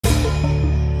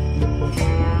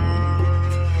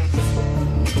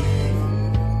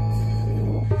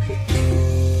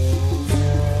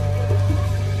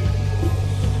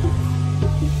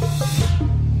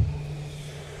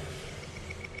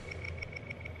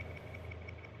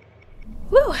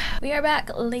Woo! We are back,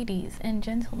 ladies and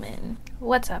gentlemen.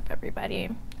 What's up, everybody?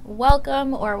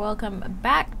 Welcome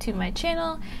back to my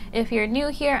channel. If you're new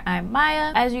here, I'm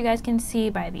Maya. As you guys can see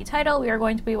by the title, we are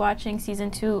going to be watching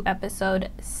season 2 episode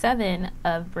 7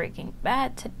 of Breaking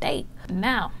Bad today.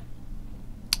 Now,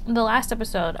 the last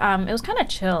episode, it was kind of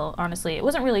chill, honestly. It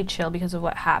wasn't really chill because of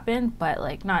what happened, but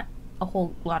like not a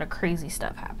whole lot of crazy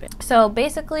stuff happened. So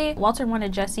basically, Walter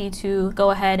wanted Jesse to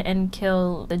go ahead and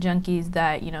kill the junkies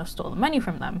that, stole the money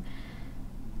from them.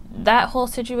 That whole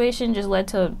situation just led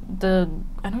to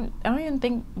I don't even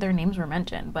think their names were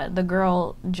mentioned, but the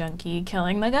girl junkie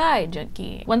killing the guy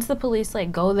junkie. Once the police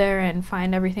go there and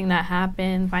find everything that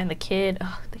happened, find the kid,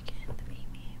 the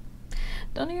baby.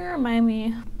 Don't even remind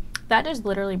me. That just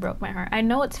literally broke my heart. I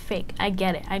know it's fake. I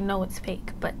get it. I know it's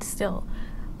fake, but still,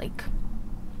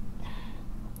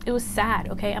 it was sad,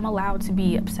 okay? I'm allowed to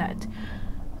be upset.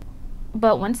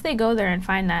 But once they go there and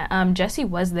find that, Jesse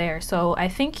was there, so I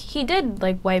think he did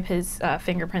wipe his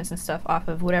fingerprints and stuff off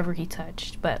of whatever he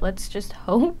touched. But let's just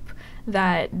hope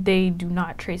that they do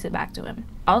not trace it back to him.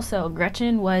 Also,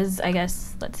 Gretchen was, I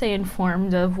guess, let's say,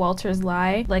 informed of Walter's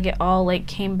lie. It all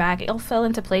came back. It all fell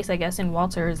into place, I guess, in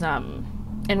Walter's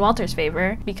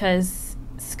favor, because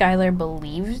Skyler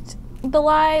believed the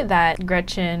lie that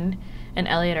Gretchen and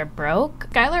Elliot are broke.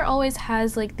 Skyler always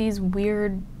has these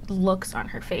weird looks on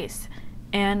her face,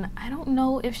 and I don't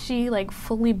know if she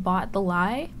fully bought the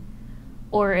lie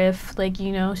or if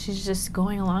she's just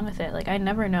going along with it. I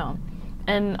never know.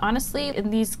 And honestly,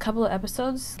 in these couple of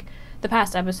episodes, the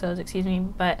past episodes, excuse me,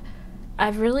 but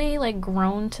I've really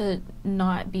grown to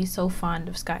not be so fond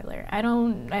of Skyler.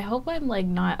 I hope I'm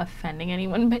not offending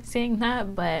anyone by saying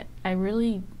that, but I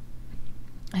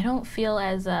don't feel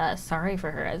as sorry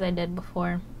for her as I did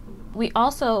before. We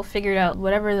also figured out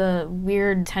whatever the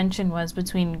weird tension was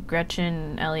between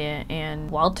Gretchen, Elliot, and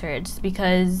Walter. It's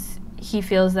because he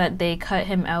feels that they cut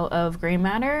him out of gray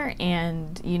matter,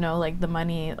 and the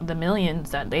money, the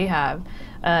millions that they have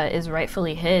is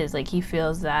rightfully his. He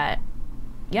feels that,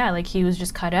 yeah, he was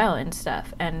just cut out and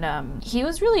stuff. And he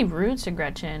was really rude to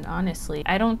Gretchen, honestly.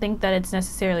 I don't think that it's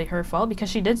necessarily her fault, because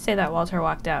she did say that Walter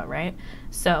walked out, right?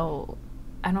 So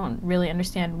I don't really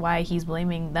understand why he's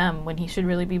blaming them when he should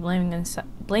really be blaming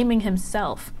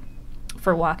himself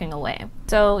for walking away.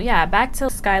 So yeah, back to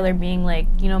Skyler being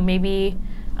maybe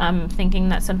thinking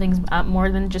that something's up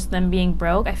more than just them being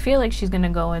broke. I feel like she's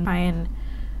gonna go and try and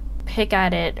pick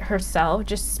at it herself,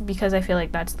 just because I feel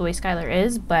like that's the way Skyler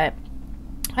is. But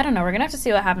I don't know, we're gonna have to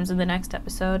see what happens in the next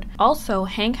episode. Also,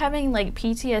 Hank having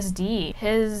PTSD,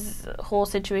 his whole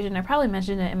situation, I probably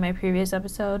mentioned it in my previous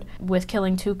episode with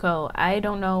killing Tuco. I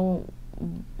don't know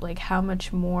how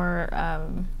much more,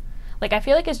 I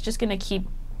feel like it's just gonna keep,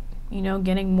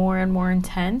 getting more and more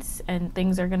intense, and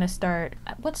things are gonna start,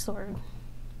 what's the word?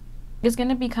 It's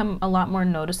gonna become a lot more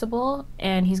noticeable,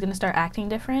 and he's gonna start acting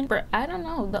different. But I don't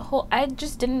know, I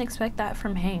just didn't expect that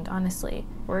from Hank, honestly.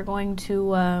 We're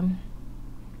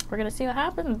gonna see what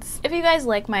happens. If you guys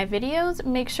like my videos,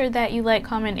 make sure that you like,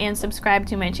 comment, and subscribe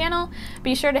to my channel.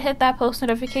 Be sure to hit that post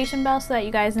notification bell so that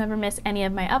you guys never miss any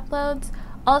of my uploads.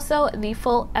 Also, the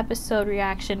full episode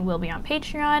reaction will be on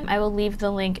Patreon. I will leave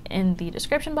the link in the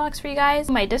description box for you guys.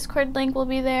 My Discord link will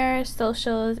be there.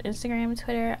 Socials, Instagram,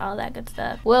 Twitter, all that good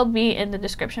stuff will be in the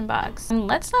description box. And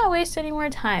let's not waste any more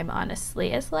time,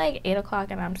 honestly. It's 8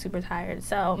 o'clock and I'm super tired.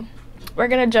 So we're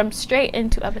gonna jump straight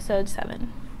into episode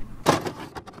 7.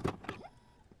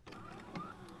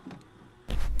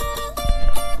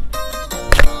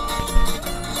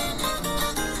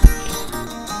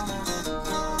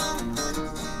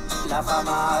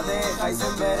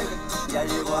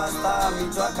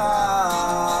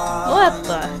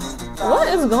 What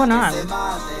is going on?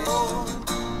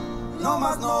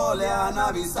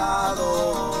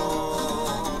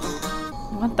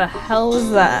 What the hell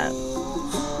is that?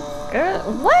 Girl,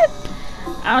 what?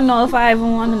 I don't know if I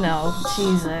even want to know.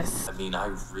 Jesus. I mean, I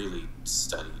really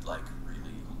studied,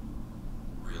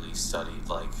 really studied.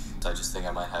 I just think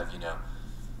I might have,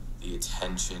 the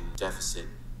attention deficit.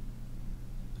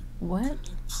 What? Could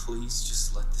you please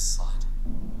just let this slide?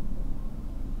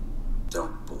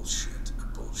 Don't bullshit a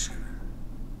bullshitter.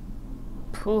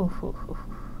 Ooh.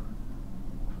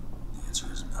 The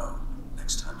answer is no.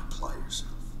 Next time, apply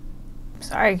yourself.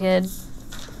 Sorry, kid.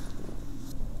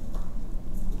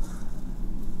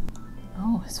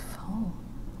 Oh, his phone.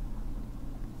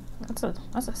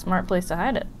 That's a smart place to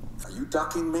hide it. Are you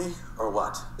ducking me or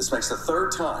what? This makes the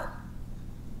 3rd time.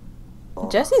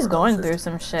 Jesse's going through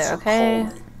some shit, okay?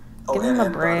 Give him a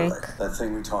break. That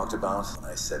thing we talked about,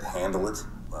 I said handle it.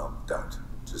 Well, don't.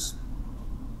 Just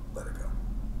let it go.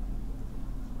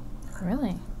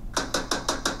 Really?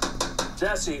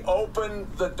 Jesse, open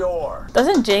the door.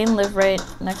 Doesn't Jane live right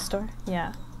next door?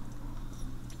 Yeah.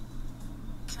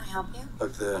 Can I help you?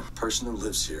 Look, the person who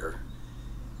lives here,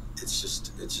 it's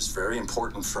just very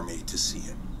important for me to see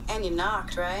him. And you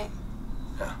knocked, right?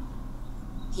 Yeah.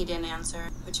 He didn't answer,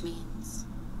 which means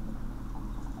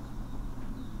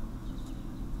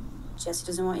Jesse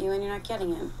doesn't want you and you're not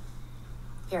getting him.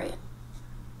 Period.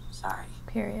 Sorry.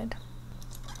 Period.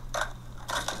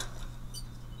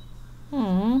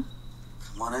 Come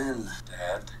on in,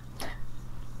 Dad.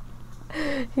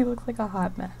 He looks like a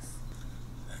hot mess.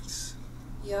 Thanks.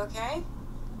 You okay?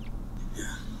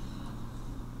 Yeah.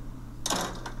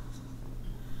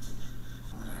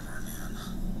 Whatever, man.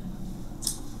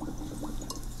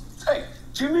 Hey,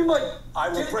 give me my... I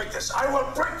will break this. I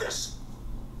will break this.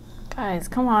 Guys,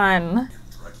 come on.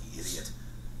 Druggy idiot.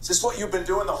 Is this what you've been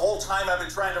doing the whole time I've been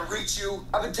trying to reach you?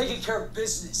 I've been taking care of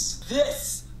business.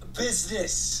 This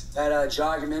business. That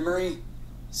jog your memory?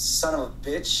 Son of a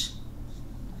bitch.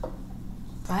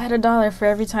 If I had $1 for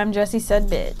every time Jesse said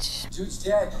bitch. Dude's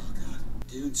dead.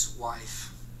 Dude's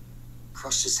wife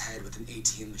crushed his head with an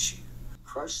ATM machine.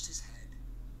 Crushed his head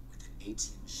with an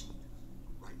ATM machine.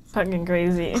 Right. Fucking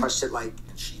crazy. Crushed it like...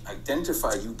 She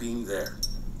identify you being there.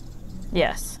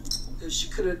 Yes. She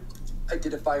couldn't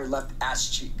identify her left ass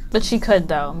cheek. But she could,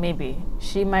 though. Maybe.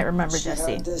 She might remember She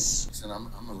Jesse. had this. Listen,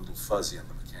 I'm a little fuzzy on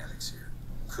the mechanics here.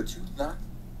 Could you not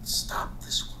stop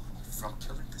this woman from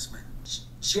killing this man?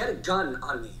 She had a gun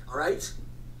on me, all right?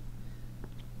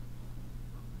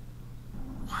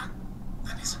 What?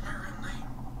 That isn't my real name.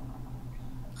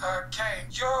 Okay,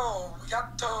 yo, we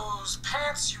got those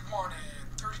pants you wanted.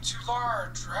 32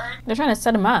 large, right? They're trying to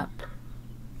set him up.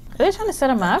 Are they trying to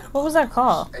set him up? What was that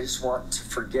call? I just want to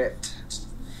forget.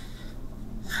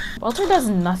 Walter does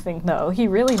nothing, though. He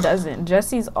really doesn't.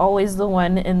 Jesse's always the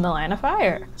one in the line of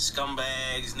fire.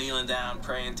 Scumbags kneeling down,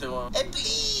 praying to him. Hey,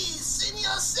 please,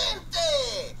 Senor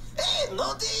Sente. Hey,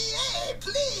 no de, hey,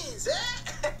 please,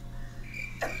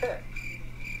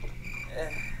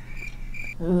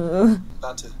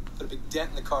 About to put a big dent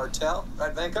in the cartel,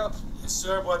 right, Vanko? Yes,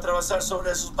 sir. Voy a atravesar sobre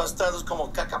esos bastardos como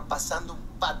caca pasando un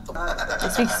pato. They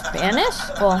speak Spanish?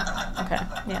 Well, okay,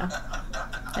 yeah.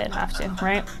 They'd have to,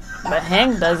 right? But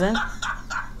Hank doesn't.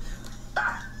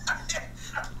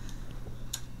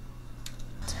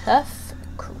 Tough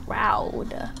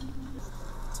crowd.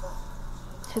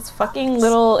 His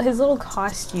little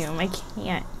costume. I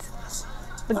can't.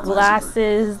 The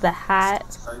glasses, the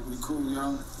hat. Like, we cool,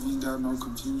 yo. We ain't got no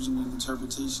confusion and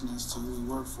interpretation as to who we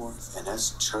work for. And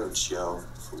that's church, yo.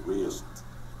 For real.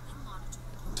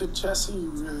 Did Jesse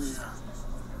really,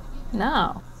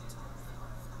 No.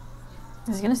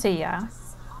 He's gonna say yeah.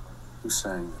 Who's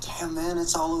saying? Damn, man,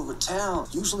 it's all over town.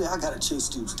 Usually I gotta chase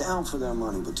dudes down for their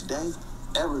money, but today,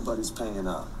 everybody's paying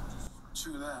up.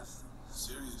 True that.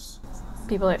 Serious.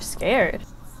 People are scared.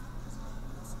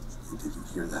 You didn't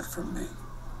hear that from me.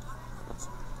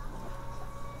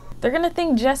 They're gonna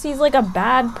think Jesse's like a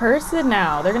bad person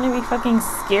now. They're gonna be fucking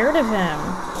scared of him.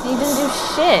 He didn't do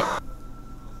shit.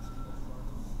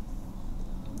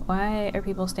 Why are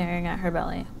people staring at her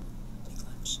belly?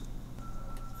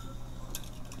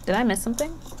 Did I miss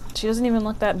something? She doesn't even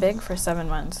look that big for 7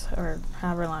 months, or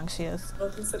however long she is.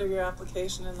 We'll consider your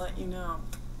application and let you know.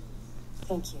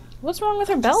 Thank you. What's wrong with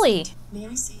her belly? May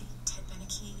I see Ted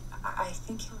Beneke? I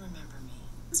think he'll remember me.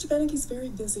 Mr. Beneke's very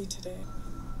busy today.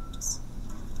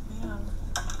 Yeah.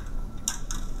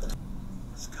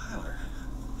 Skyler.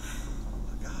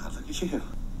 Oh, God, look at you.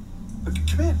 Look,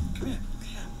 come in.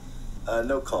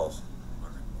 No calls.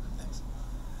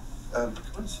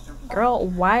 Thanks. Girl,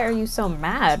 why are you so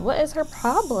mad? What is her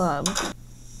problem?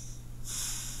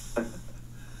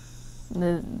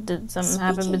 Did something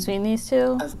happen between these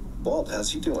two? Walt,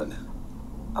 how's he doing?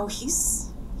 Oh, he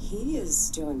is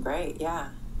doing great, yeah.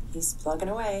 He's plugging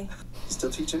away.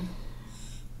 Still teaching?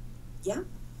 Yeah.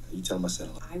 You tell him I said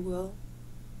hello. I will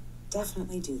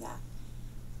definitely do that.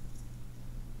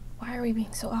 Why are we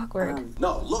being so awkward?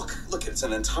 No, look, it's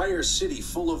an entire city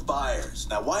full of buyers.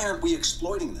 Now, why aren't we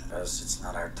exploiting that? Because it's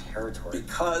not our territory.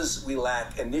 Because we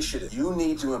lack initiative. You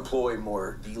need to employ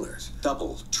more dealers.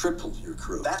 Double, triple your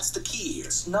crew. That's the key here.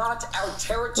 It's not our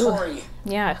territory. Ooh.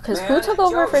 Yeah, because who took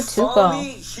over for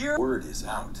Tuco? Word is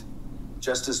out.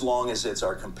 Just as long as it's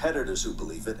our competitors who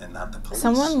believe it and not the police.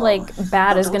 Someone like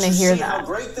bad is gonna hear that. How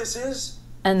great this is?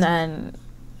 And then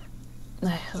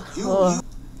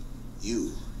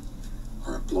You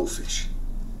are a blowfish.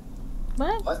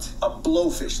 What? What? A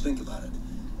blowfish, think about it.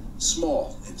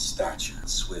 Small in stature,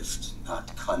 swift,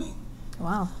 not cunning.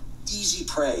 Wow. Easy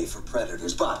prey for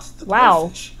predators, but the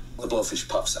blowfish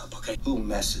puffs up, okay? Who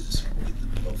messes with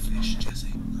the blowfish,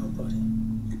 Jesse? Nobody.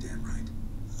 You're damn right.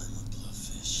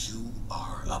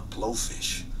 A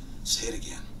blowfish. Say it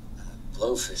again.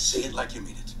 Blowfish. Say it like you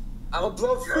mean it. I'm a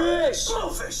blowfish.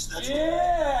 Blowfish. That's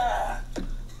Yeah.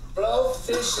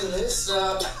 Blowfishing this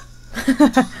up.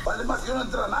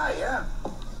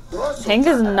 Hank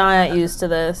is not used to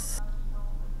this.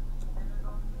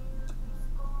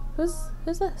 Who's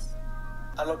this?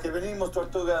 A lo que venimos,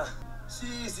 Tortuga.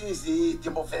 Sí,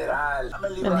 tiempo federal.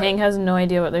 And Hank has no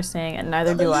idea what they're saying, and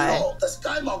neither do I. The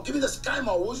sky mall. Give me the sky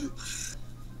mall, would you?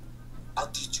 I'll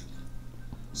teach you.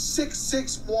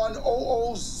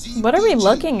 66100Z. What are we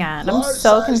looking at? I'm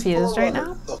so confused right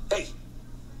now. Hey,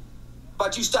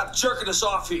 but you stop jerking us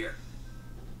off here.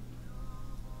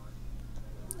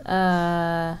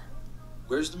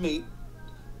 Where's the meat?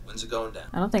 When's it going down?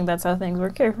 I don't think that's how things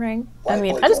work here, Frank. I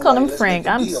mean, I just called him Frank.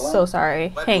 I'm so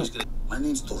sorry. Hank. My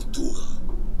name's Tortuga.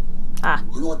 Ah.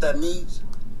 You know what that means?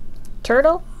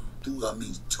 Turtle? Tortuga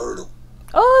means turtle.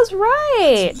 Oh, that's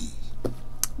right.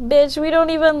 Bitch, we don't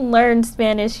even learn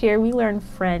Spanish here. We learn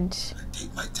French. I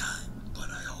take my time, but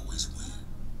I always win.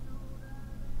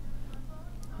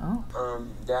 Oh.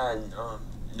 Dad,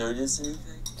 notice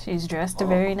anything? She's dressed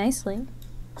very nicely.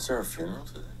 Is there a funeral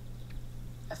today?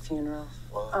 A funeral?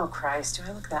 What? Oh, Christ, do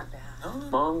I look that bad? No.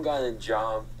 Mom got a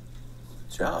job.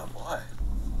 Job? Why?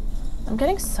 I'm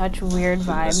getting such weird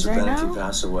vibes right Mr. Beneke now.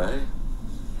 pass away?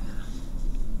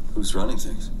 Who's running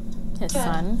things? His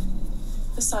son.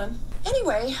 The son.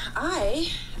 Anyway, I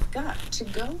have got to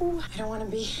go. I don't want to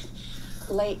be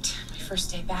late. My first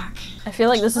day back. I feel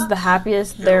like this is the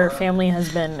happiest their family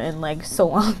has been in like so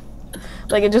long.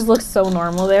 Like it just looks so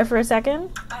normal there for a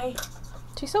second.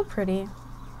 She's so pretty.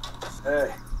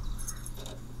 Hey.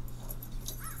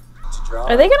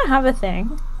 Are they gonna have a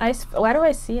thing? Why do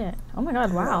I see it? Oh my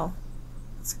god, wow.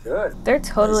 It's good. They're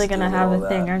totally Nice gonna doing have all a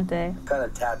thing, that. aren't they? What kind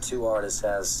of tattoo artist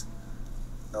has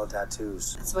no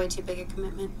tattoos? That's way too big a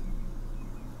commitment.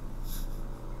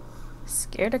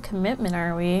 Scared of commitment,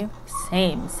 are we?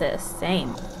 Same, sis,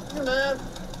 same. Hey, man.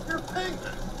 You're pink.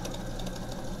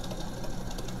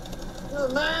 You're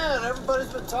the man. Everybody's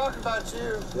been talking about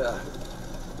you. Yeah.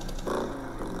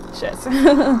 Shit.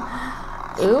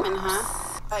 Pinkman, Oops.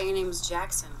 huh? Thought your name was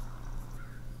Jackson.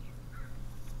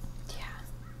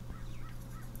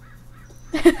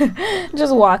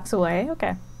 Just walks away.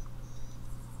 Okay.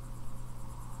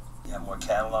 You have more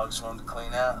catalogs for him to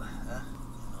clean out? Huh? A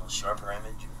little sharper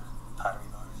image? Pottery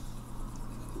barn?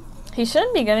 He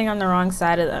shouldn't be getting on the wrong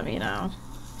side of them, you know.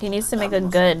 He needs to make a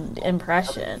good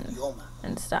impression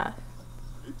and stuff.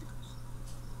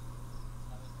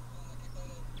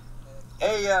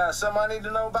 Hey, something I need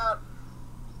to know about?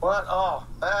 What? Oh,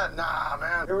 nah,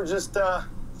 man. You were just,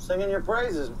 singing your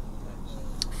praises.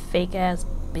 Fake ass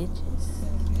bitches.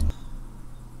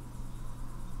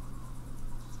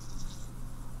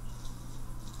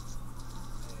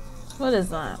 What is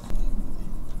that?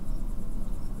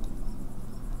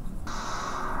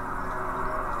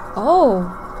 Oh.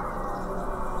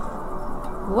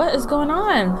 What is going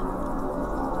on?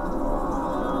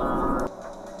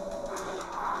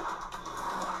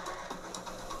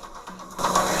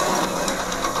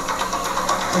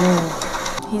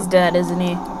 He's dead, isn't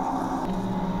he?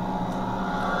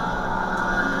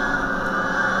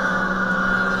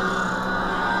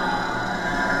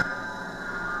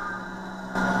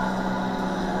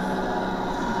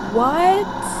 What?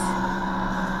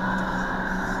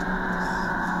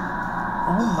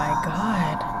 Oh my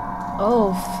god.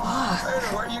 Oh fuck. Hey,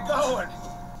 where are you going?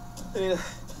 I need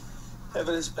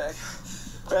evidence back.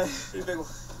 Right, pretty big one.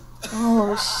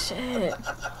 Oh shit.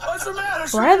 What's the matter?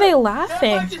 Why are they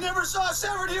laughing? Like you never saw a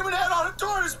severed human head on a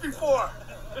tortoise before.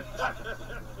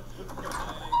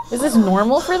 Is this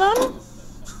normal for them?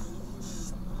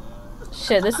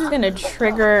 Shit, this is gonna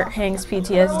trigger Hank's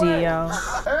PTSD, yo.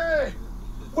 Hey,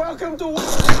 welcome to.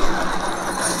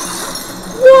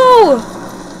 Whoa!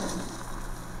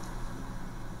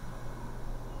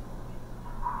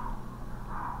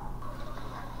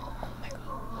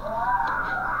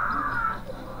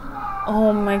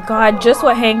 Oh my god, just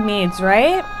what Hank needs,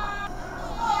 right?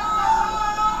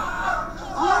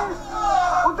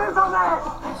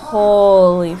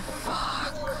 Holy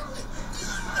fuck.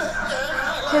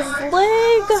 His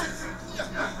leg.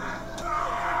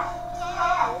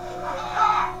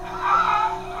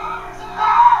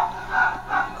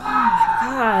 Oh my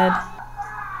god.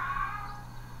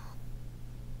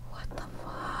 What the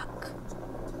fuck?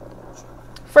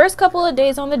 First couple of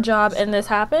days on the job and this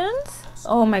happens?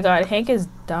 Oh my god, Hank is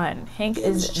done. Hank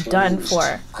is done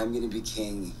for. I'm gonna be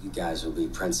king. You guys will be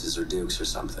princes or dukes or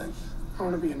something. I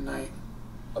want to be a knight.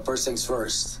 But first things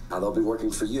first. Now they'll be working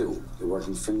for you. You're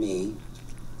working for me,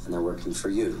 and they're working for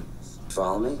you.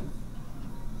 Follow me?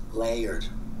 Layered.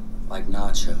 Like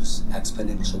nachos,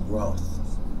 exponential growth.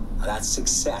 Now that's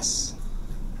success.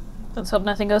 Let's hope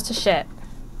nothing goes to shit.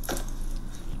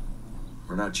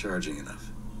 We're not charging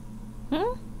enough.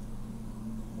 Hmm?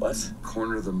 What?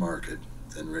 Corner the market,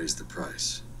 then raise the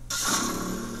price.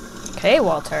 Okay,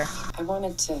 Walter. I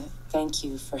wanted to thank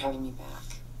you for having me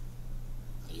back.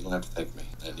 You don't have to thank me.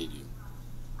 I need you.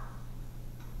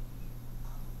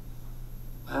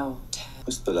 Wow, Ted.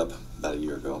 We split up about a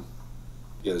year ago.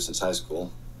 Together since high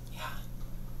school.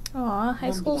 Aw,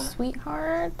 high school that.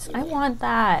 sweetheart. I want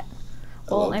that.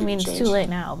 Well, I mean, it's too late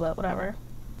now, but whatever.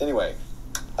 Anyway,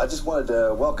 I just wanted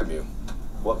to welcome you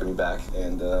back,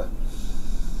 and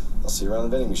I'll see you around the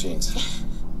vending machines.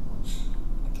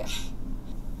 Okay.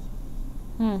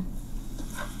 Hmm.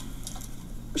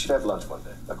 We should have lunch one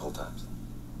day, like old times.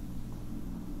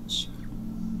 Sure.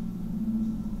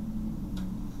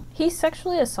 He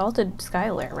sexually assaulted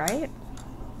Skyler, right?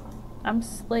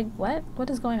 Like, what? What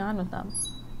is going on with them?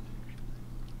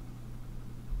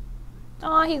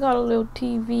 Oh, he got a little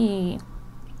TV.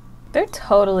 They're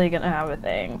totally gonna have a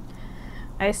thing.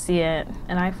 I see it,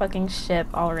 and I fucking ship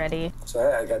already. So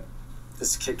hey, I got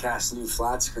this kick-ass new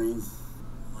flat screen.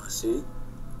 Wanna see?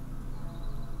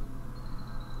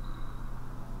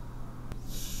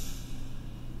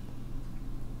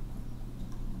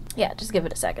 Yeah, just give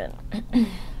it a second.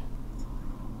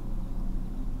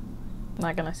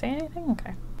 Not gonna say anything?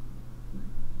 Okay.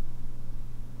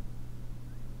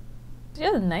 She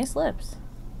has nice lips.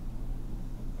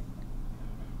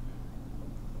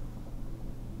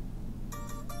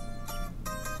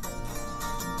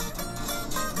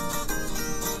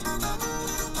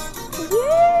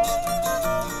 Yay!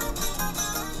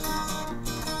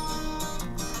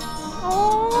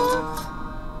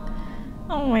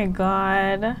 Oh my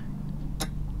god.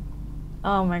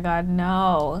 Oh my god,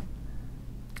 no.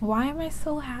 Why am I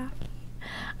so happy?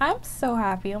 I'm so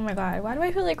happy. Oh my god. Why do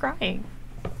I feel like crying?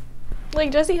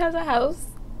 Like, Jesse has a house.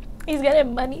 He's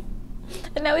getting money.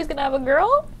 And now he's gonna have a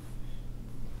girl?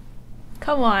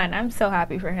 Come on. I'm so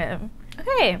happy for him.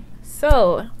 Okay.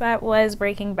 So, that was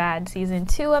Breaking Bad Season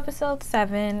 2, Episode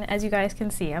 7. As you guys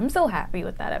can see, I'm so happy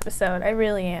with that episode. I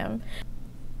really am.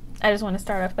 I just want to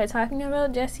start off by talking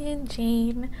about Jesse and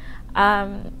Jane.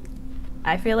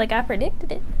 I feel like I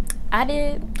predicted it. I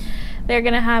did. They're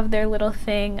gonna have their little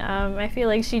thing. I feel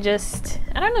like she just,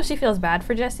 I don't know if she feels bad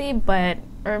for Jesse, but,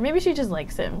 or maybe she just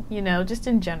likes him, you know, just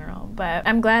in general. But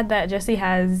I'm glad that Jesse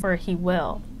has, or he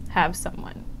will have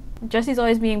someone. Jesse's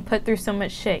always being put through so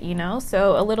much shit, you know?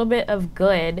 So a little bit of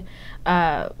good,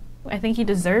 I think he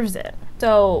deserves it.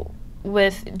 So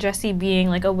with Jesse being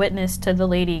like a witness to the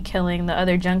lady killing the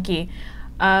other junkie,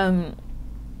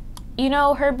 you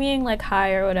know, her being like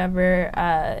high or whatever,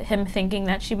 him thinking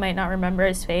that she might not remember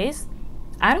his face,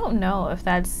 I don't know if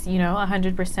that's, you know,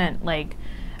 100%. Like,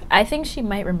 I think she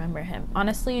might remember him,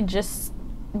 honestly, just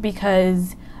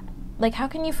because, like, how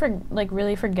can you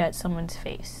really forget someone's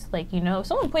face? Like, you know, if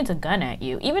someone points a gun at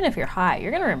you, even if you're high,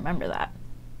 you're gonna remember that.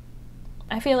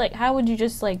 I feel like, how would you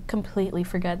just like completely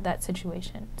forget that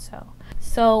situation?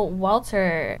 So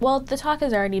Walter, well, the talk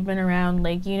has already been around,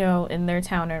 like, you know, in their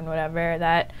town or whatever,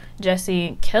 that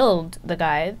Jesse killed the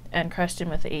guy and crushed him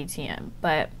with the ATM.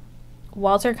 But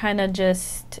Walter kind of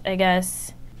just, I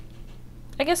guess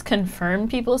confirmed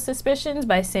people's suspicions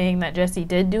by saying that Jesse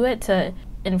did do it to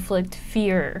inflict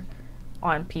fear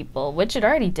on people, which it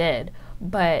already did,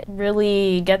 but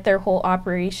really get their whole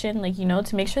operation, like, you know,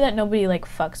 to make sure that nobody like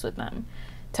fucks with them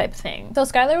type thing. So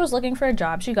Skyler was looking for a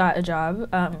job. She got a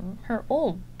job, her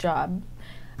old job,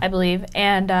 I believe,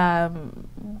 and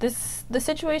the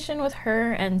situation with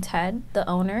her and Ted, the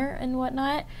owner and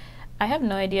whatnot, I have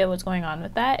no idea what's going on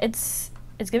with that. It's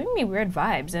giving me weird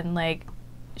vibes, and like,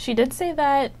 she did say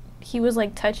that he was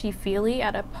like touchy-feely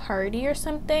at a party or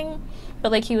something,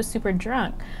 but like he was super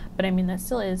drunk. But I mean, that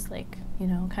still is like, you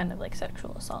know, kind of like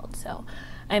sexual assault. So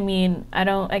I mean,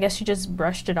 I guess she just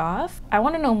brushed it off. I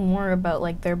want to know more about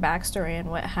like their backstory and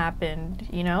what happened,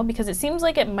 you know, because it seems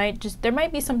like there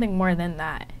might be something more than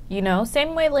that, you know?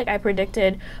 Same way like I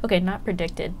predicted, okay, not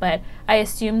predicted, but I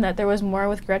assumed that there was more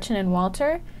with Gretchen and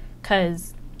Walter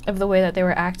because of the way that they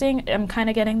were acting. I'm kind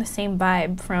of getting the same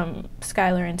vibe from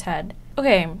Skyler and Ted.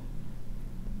 Okay,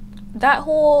 that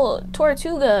whole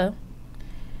Tortuga,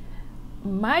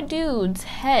 my dude's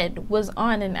head was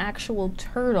on an actual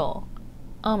turtle.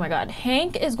 Oh my god,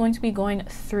 Hank is going to be going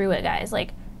through it, guys.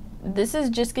 Like, this is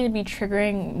just going to be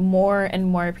triggering more and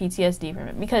more PTSD from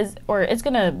him, because, or it's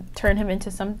going to turn him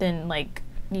into something like,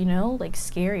 you know, like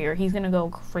scary, or he's going to go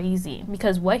crazy,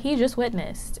 because what he just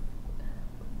witnessed,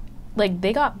 like,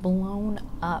 they got blown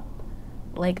up,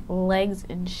 like legs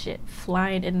and shit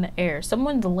flying in the air.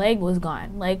 Someone's leg was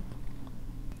gone. Like,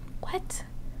 what?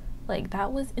 Like,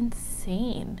 that was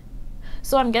insane.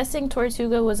 So I'm guessing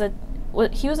Tortuga was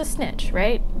he was a snitch,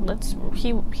 right?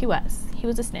 He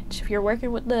was a snitch. If you're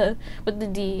working with the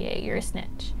DEA, you're a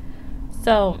snitch.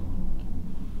 So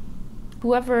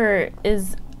whoever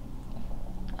is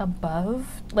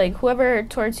above, like whoever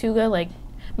Tortuga, like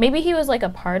maybe he was like a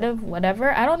part of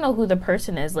whatever. I don't know who the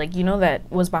person is, like, you know, that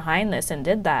was behind this and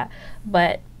did that.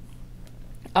 But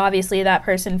obviously that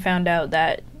person found out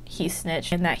that he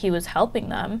snitched and that he was helping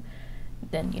them.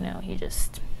 Then, you know, he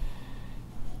just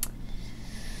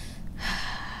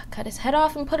cut his head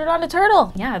off and put it on a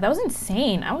turtle. Yeah, that was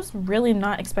insane. I was really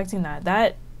not expecting that.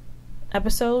 That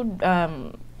episode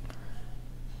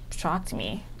shocked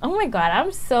me. Oh my god,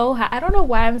 I'm so I don't know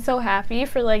why I'm so happy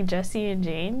for like Jesse and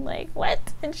Jane. Like,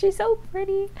 what? And she's so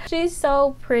pretty. She's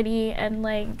so pretty, and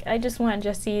like I just want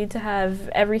Jesse to have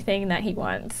everything that he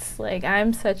wants. Like,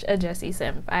 I'm such a Jesse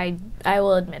simp. I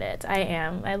will admit it. I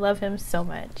am. I love him so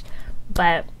much.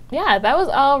 But yeah, that was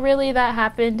all really that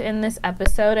happened in this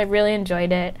episode. I really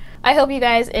enjoyed it. I hope you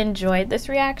guys enjoyed this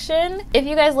reaction. If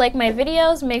you guys like my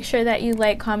videos, make sure that you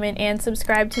like, comment, and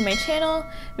subscribe to my channel.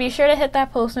 Be sure to hit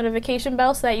that post notification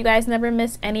bell so that you guys never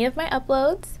miss any of my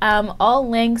uploads. All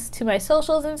links to my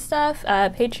socials and stuff,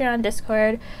 Patreon,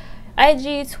 Discord,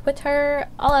 IG, Twitter,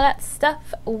 all of that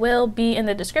stuff will be in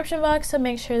the description box, so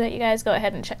make sure that you guys go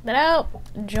ahead and check that out,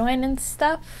 join and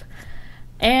stuff.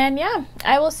 And yeah,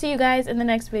 I will see you guys in the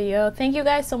next video. Thank you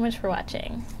guys so much for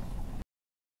watching.